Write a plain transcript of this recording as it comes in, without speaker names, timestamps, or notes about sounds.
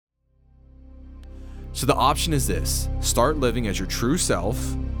So the option is this: start living as your true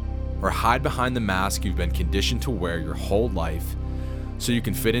self, or hide behind the mask you've been conditioned to wear your whole life so you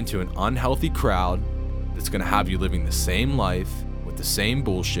can fit into an unhealthy crowd that's going to have you living the same life with the same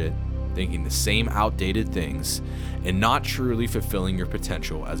bullshit, thinking the same outdated things, and not truly fulfilling your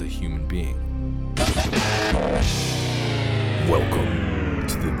potential as a human being. Welcome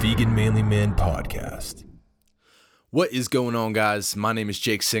to the Vegan Manly Man Podcast. What is going on, guys? My name is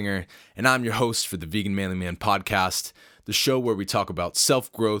Jake Singer, and I'm your host for the Vegan Manly Man Podcast, the show where we talk about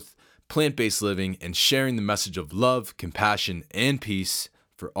self-growth, plant-based living, and sharing the message of love, compassion, and peace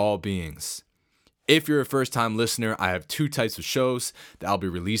for all beings. If you're a first-time listener, I have two types of shows that I'll be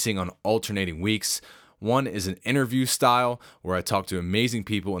releasing on alternating weeks. One is an interview style where I talk to amazing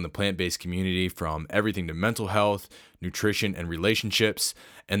people in the plant-based community, from everything to mental health, nutrition, and relationships.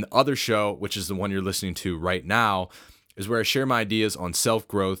 And the other show, which is the one you're listening to right now, is where I share my ideas on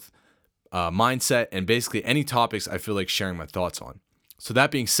self-growth, mindset, and basically any topics I feel like sharing my thoughts on. So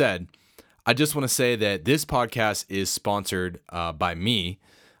that being said, I just want to say that this podcast is sponsored by me.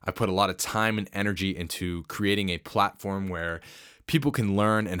 I put a lot of time and energy into creating a platform where people can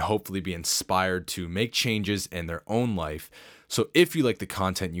learn and hopefully be inspired to make changes in their own life. So if you like the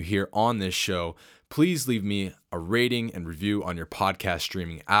content you hear on this show, please leave me a rating and review on your podcast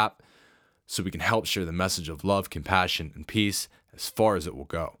streaming app so we can help share the message of love, compassion, and peace as far as it will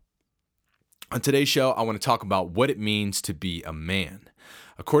go. On today's show, I want to talk about what it means to be a man.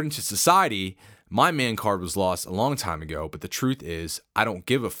 According to society, my man card was lost a long time ago, but the truth is, I don't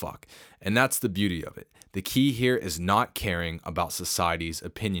give a fuck. And that's the beauty of it. The key here is not caring about society's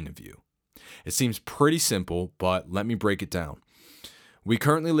opinion of you. It seems pretty simple, but let me break it down. We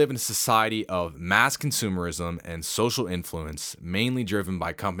currently live in a society of mass consumerism and social influence, mainly driven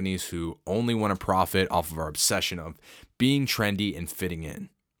by companies who only want to profit off of our obsession of being trendy and fitting in.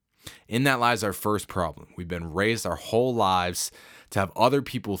 In that lies our first problem. We've been raised our whole lives to have other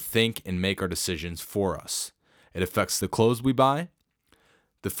people think and make our decisions for us. It affects the clothes we buy,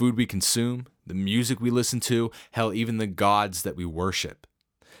 the food we consume, the music we listen to, hell, even the gods that we worship.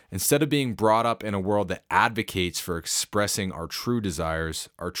 Instead of being brought up in a world that advocates for expressing our true desires,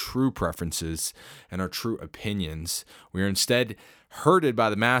 our true preferences, and our true opinions, we are instead herded by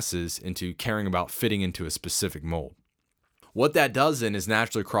the masses into caring about fitting into a specific mold. What that does then is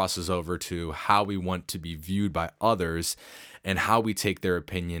naturally crosses over to how we want to be viewed by others and how we take their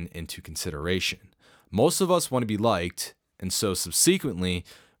opinion into consideration. Most of us want to be liked, and so subsequently,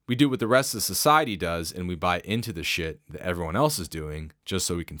 we do what the rest of society does, and we buy into the shit that everyone else is doing just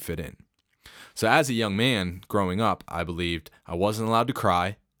so we can fit in. So as a young man growing up, I believed I wasn't allowed to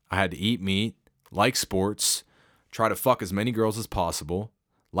cry, I had to eat meat, like sports, try to fuck as many girls as possible,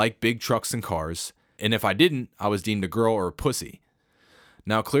 like big trucks and cars, and if I didn't, I was deemed a girl or a pussy.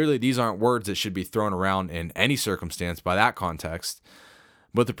 Now, clearly, these aren't words that should be thrown around in any circumstance by that context,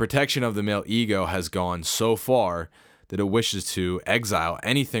 but the protection of the male ego has gone so far that it wishes to exile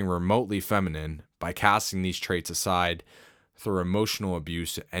anything remotely feminine by casting these traits aside through emotional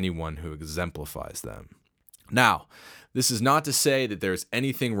abuse to anyone who exemplifies them. Now, this is not to say that there's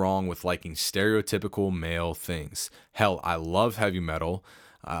anything wrong with liking stereotypical male things. Hell, I love heavy metal,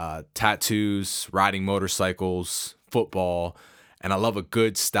 tattoos, riding motorcycles, football, and I love a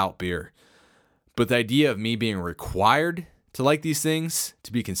good stout beer. But the idea of me being required to like these things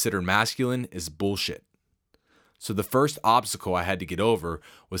to be considered masculine is bullshit. So the first obstacle I had to get over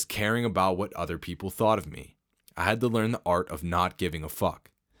was caring about what other people thought of me. I had to learn the art of not giving a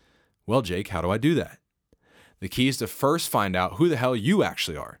fuck. Well, Jake, how do I do that? The key is to first find out who the hell you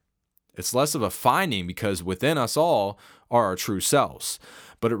actually are. It's less of a finding because within us all are our true selves,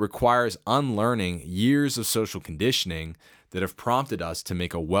 but it requires unlearning years of social conditioning that have prompted us to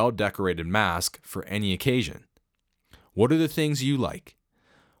make a well-decorated mask for any occasion. What are the things you like?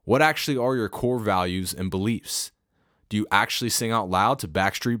 What actually are your core values and beliefs? Do you actually sing out loud to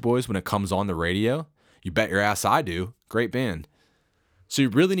Backstreet Boys when it comes on the radio? You bet your ass I do. Great band. So you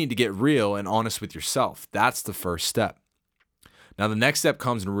really need to get real and honest with yourself. That's the first step. Now, the next step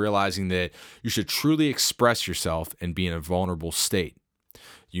comes in realizing that you should truly express yourself and be in a vulnerable state.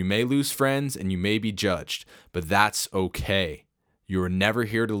 You may lose friends and you may be judged, but that's okay. You are never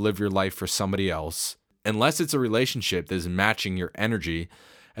here to live your life for somebody else, unless it's a relationship that is matching your energy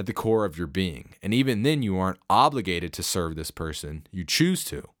at the core of your being. And even then, you aren't obligated to serve this person. You choose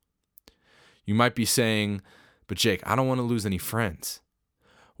to. You might be saying, but Jake, I don't want to lose any friends.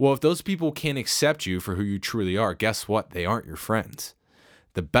 Well, if those people can't accept you for who you truly are, guess what? They aren't your friends.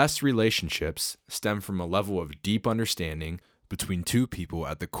 The best relationships stem from a level of deep understanding between two people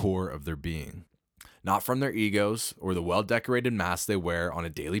at the core of their being. not from their egos or the well-decorated masks they wear on a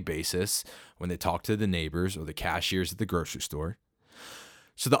daily basis when they talk to the neighbors or the cashiers at the grocery store.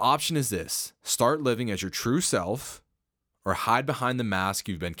 So the option is this: start living as your true self, or hide behind the mask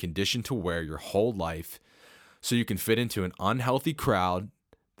you've been conditioned to wear your whole life so you can fit into an unhealthy crowd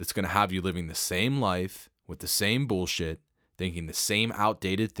that's going to have you living the same life with the same bullshit, thinking the same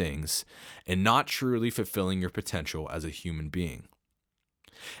outdated things, and not truly fulfilling your potential as a human being.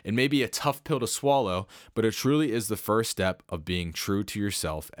 It may be a tough pill to swallow, but it truly is the first step of being true to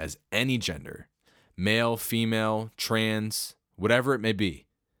yourself as any gender, male, female, trans, whatever it may be.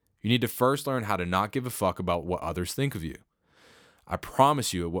 You need to first learn how to not give a fuck about what others think of you. I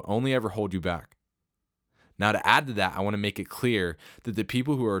promise you it will only ever hold you back. Now, to add to that, I want to make it clear that the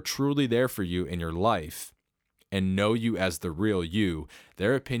people who are truly there for you in your life and know you as the real you,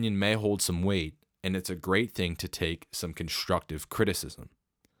 their opinion may hold some weight, and it's a great thing to take some constructive criticism.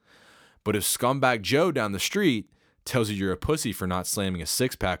 But if scumbag Joe down the street tells you you're a pussy for not slamming a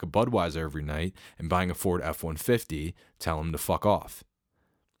six-pack of Budweiser every night and buying a Ford F-150, tell him to fuck off.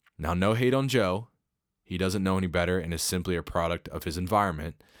 Now, no hate on Joe. He doesn't know any better and is simply a product of his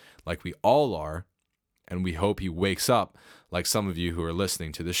environment, like we all are, and we hope he wakes up like some of you who are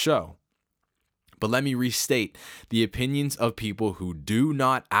listening to the show. But let me restate, the opinions of people who do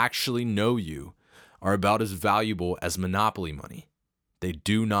not actually know you are about as valuable as Monopoly money. They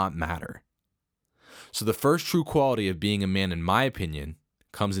do not matter. So the first true quality of being a man, in my opinion,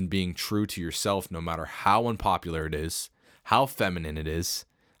 comes in being true to yourself, no matter how unpopular it is, how feminine it is,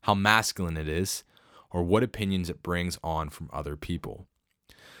 how masculine it is, or what opinions it brings on from other people.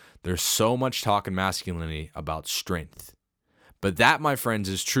 There's so much talk in masculinity about strength. But that, my friends,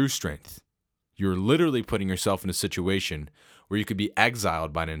 is true strength. You're literally putting yourself in a situation where you could be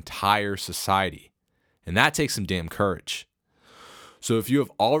exiled by an entire society. And that takes some damn courage. So if you have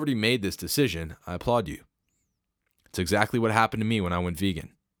already made this decision, I applaud you. It's exactly what happened to me when I went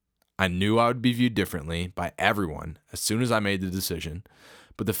vegan. I knew I would be viewed differently by everyone as soon as I made the decision.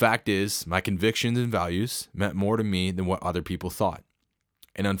 But the fact is, my convictions and values meant more to me than what other people thought.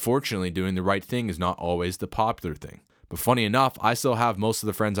 And unfortunately, doing the right thing is not always the popular thing. But funny enough, I still have most of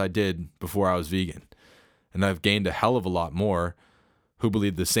the friends I did before I was vegan. And I've gained a hell of a lot more who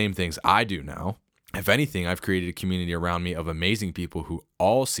believe the same things I do now. If anything, I've created a community around me of amazing people who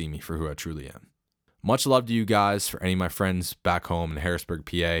all see me for who I truly am. Much love to you guys. For any of my friends back home in Harrisburg,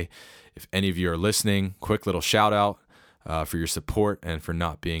 PA, if any of you are listening, quick little shout out for your support and for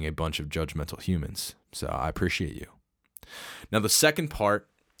not being a bunch of judgmental humans. So I appreciate you. Now, the second part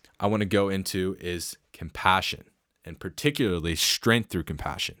I want to go into is compassion, and particularly strength through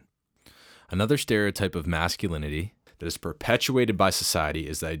compassion. Another stereotype of masculinity that is perpetuated by society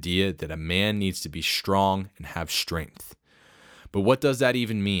is the idea that a man needs to be strong and have strength. But what does that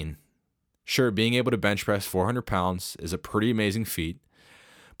even mean? Sure, being able to bench press 400 pounds is a pretty amazing feat,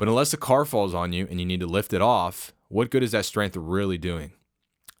 but unless a car falls on you and you need to lift it off, what good is that strength really doing?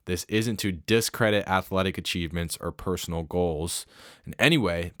 This isn't to discredit athletic achievements or personal goals in any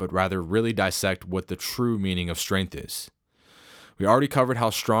way, but rather really dissect what the true meaning of strength is. We already covered how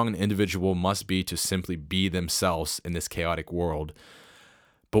strong an individual must be to simply be themselves in this chaotic world.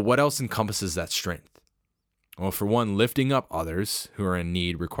 But what else encompasses that strength? Well, for one, lifting up others who are in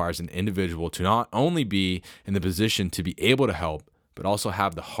need requires an individual to not only be in the position to be able to help, but also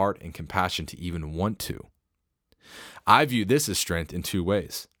have the heart and compassion to even want to. I view this as strength in two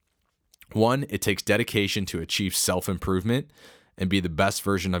ways. One, it takes dedication to achieve self-improvement and be the best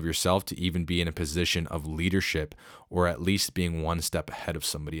version of yourself to even be in a position of leadership or at least being one step ahead of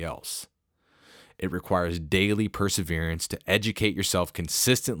somebody else. It requires daily perseverance to educate yourself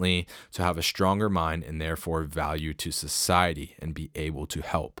consistently to have a stronger mind and therefore value to society and be able to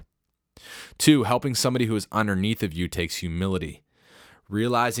help. Two, helping somebody who is underneath of you takes humility.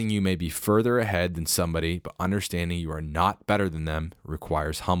 Realizing you may be further ahead than somebody, but understanding you are not better than them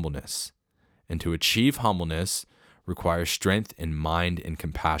requires humbleness. And to achieve humbleness requires strength in mind and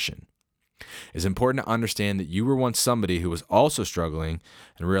compassion. It's important to understand that you were once somebody who was also struggling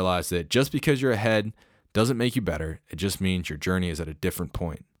and realize that just because you're ahead doesn't make you better. It just means your journey is at a different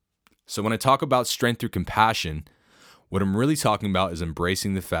point. So when I talk about strength through compassion, what I'm really talking about is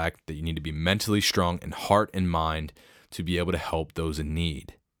embracing the fact that you need to be mentally strong in heart and mind to be able to help those in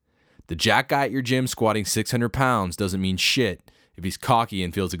need. The jack guy at your gym squatting 600 pounds doesn't mean shit if he's cocky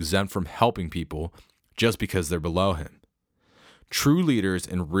and feels exempt from helping people just because they're below him. True leaders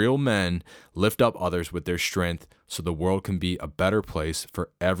and real men lift up others with their strength so the world can be a better place for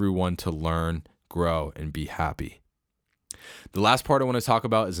everyone to learn, grow, and be happy. The last part I want to talk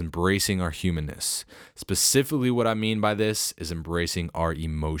about is embracing our humanness. Specifically, what I mean by this is embracing our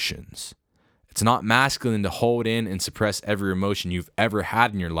emotions. It's not masculine to hold in and suppress every emotion you've ever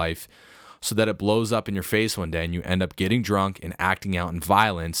had in your life so that it blows up in your face one day and you end up getting drunk and acting out in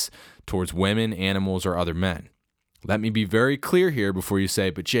violence towards women, animals, or other men. Let me be very clear here before you say,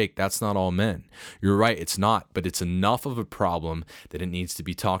 but Jake, that's not all men. You're right, it's not, but it's enough of a problem that it needs to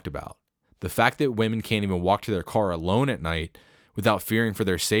be talked about. The fact that women can't even walk to their car alone at night without fearing for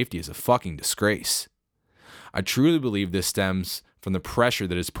their safety is a fucking disgrace. I truly believe this stems from the pressure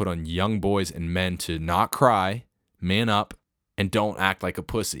that is put on young boys and men to not cry, man up, and don't act like a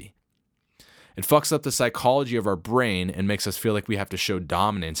pussy. It fucks up the psychology of our brain and makes us feel like we have to show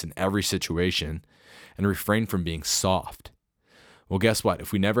dominance in every situation and refrain from being soft. Well, guess what?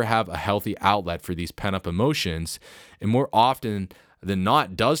 If we never have a healthy outlet for these pent-up emotions, it more often than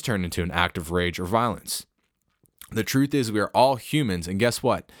not does turn into an act of rage or violence. The truth is we are all humans, and guess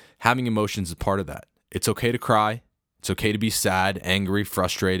what? Having emotions is part of that. It's okay to cry. It's okay to be sad, angry,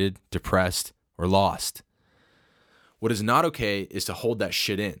 frustrated, depressed, or lost. What is not okay is to hold that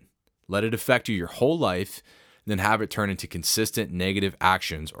shit in. Let it affect you your whole life, and then have it turn into consistent negative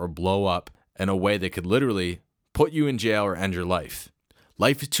actions or blow up in a way that could literally put you in jail or end your life.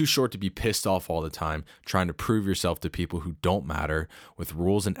 Life is too short to be pissed off all the time, trying to prove yourself to people who don't matter with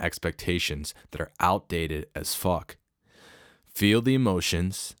rules and expectations that are outdated as fuck. Feel the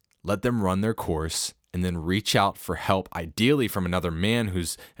emotions, let them run their course, and then reach out for help, ideally from another man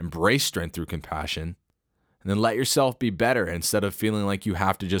who's embraced strength through compassion. And then let yourself be better instead of feeling like you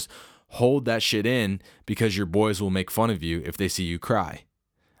have to just hold that shit in because your boys will make fun of you if they see you cry.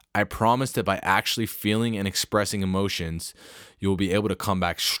 I promise that by actually feeling and expressing emotions, you will be able to come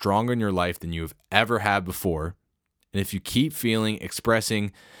back stronger in your life than you have ever had before. And if you keep feeling,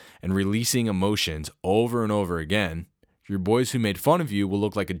 expressing, and releasing emotions over and over again, your boys who made fun of you will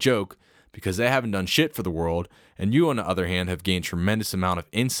look like a joke because they haven't done shit for the world, and you, on the other hand, have gained tremendous amount of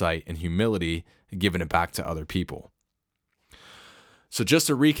insight and humility and given it back to other people. So just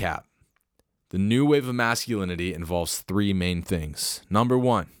to recap, the new wave of masculinity involves three main things. Number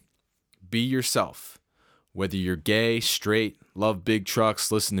one, be yourself. Whether you're gay, straight, love big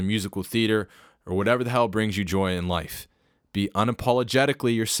trucks, listen to musical theater, or whatever the hell brings you joy in life. Be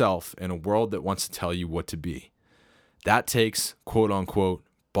unapologetically yourself in a world that wants to tell you what to be. That takes, quote unquote,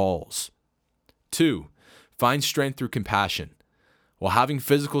 balls. 2, find strength through compassion. While having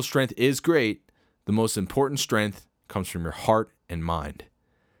physical strength is great, the most important strength comes from your heart and mind.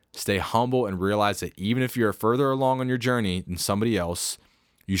 Stay humble and realize that even if you're further along on your journey than somebody else,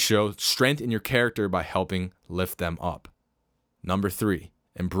 you show strength in your character by helping lift them up. Number 3,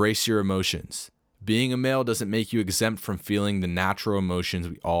 embrace your emotions. Being a male doesn't make you exempt from feeling the natural emotions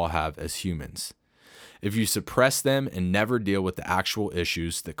we all have as humans. If you suppress them and never deal with the actual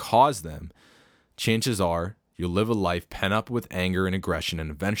issues that cause them, chances are you'll live a life pent up with anger and aggression and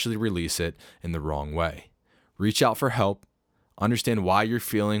eventually release it in the wrong way. Reach out for help, understand why you're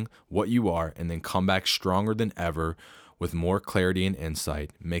feeling what you are, and then come back stronger than ever with more clarity and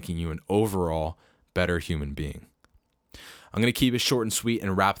insight, making you an overall better human being. I'm going to keep it short and sweet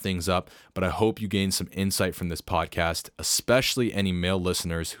and wrap things up, but I hope you gained some insight from this podcast, especially any male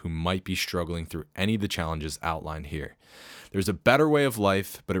listeners who might be struggling through any of the challenges outlined here. There's a better way of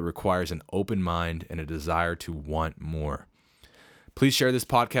life, but it requires an open mind and a desire to want more. Please share this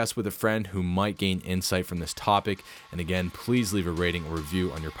podcast with a friend who might gain insight from this topic. And again, please leave a rating or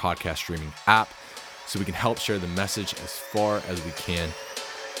review on your podcast streaming app so we can help share the message as far as we can.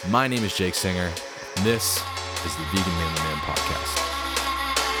 My name is Jake Singer, and this is the Vegan Manly Man Podcast.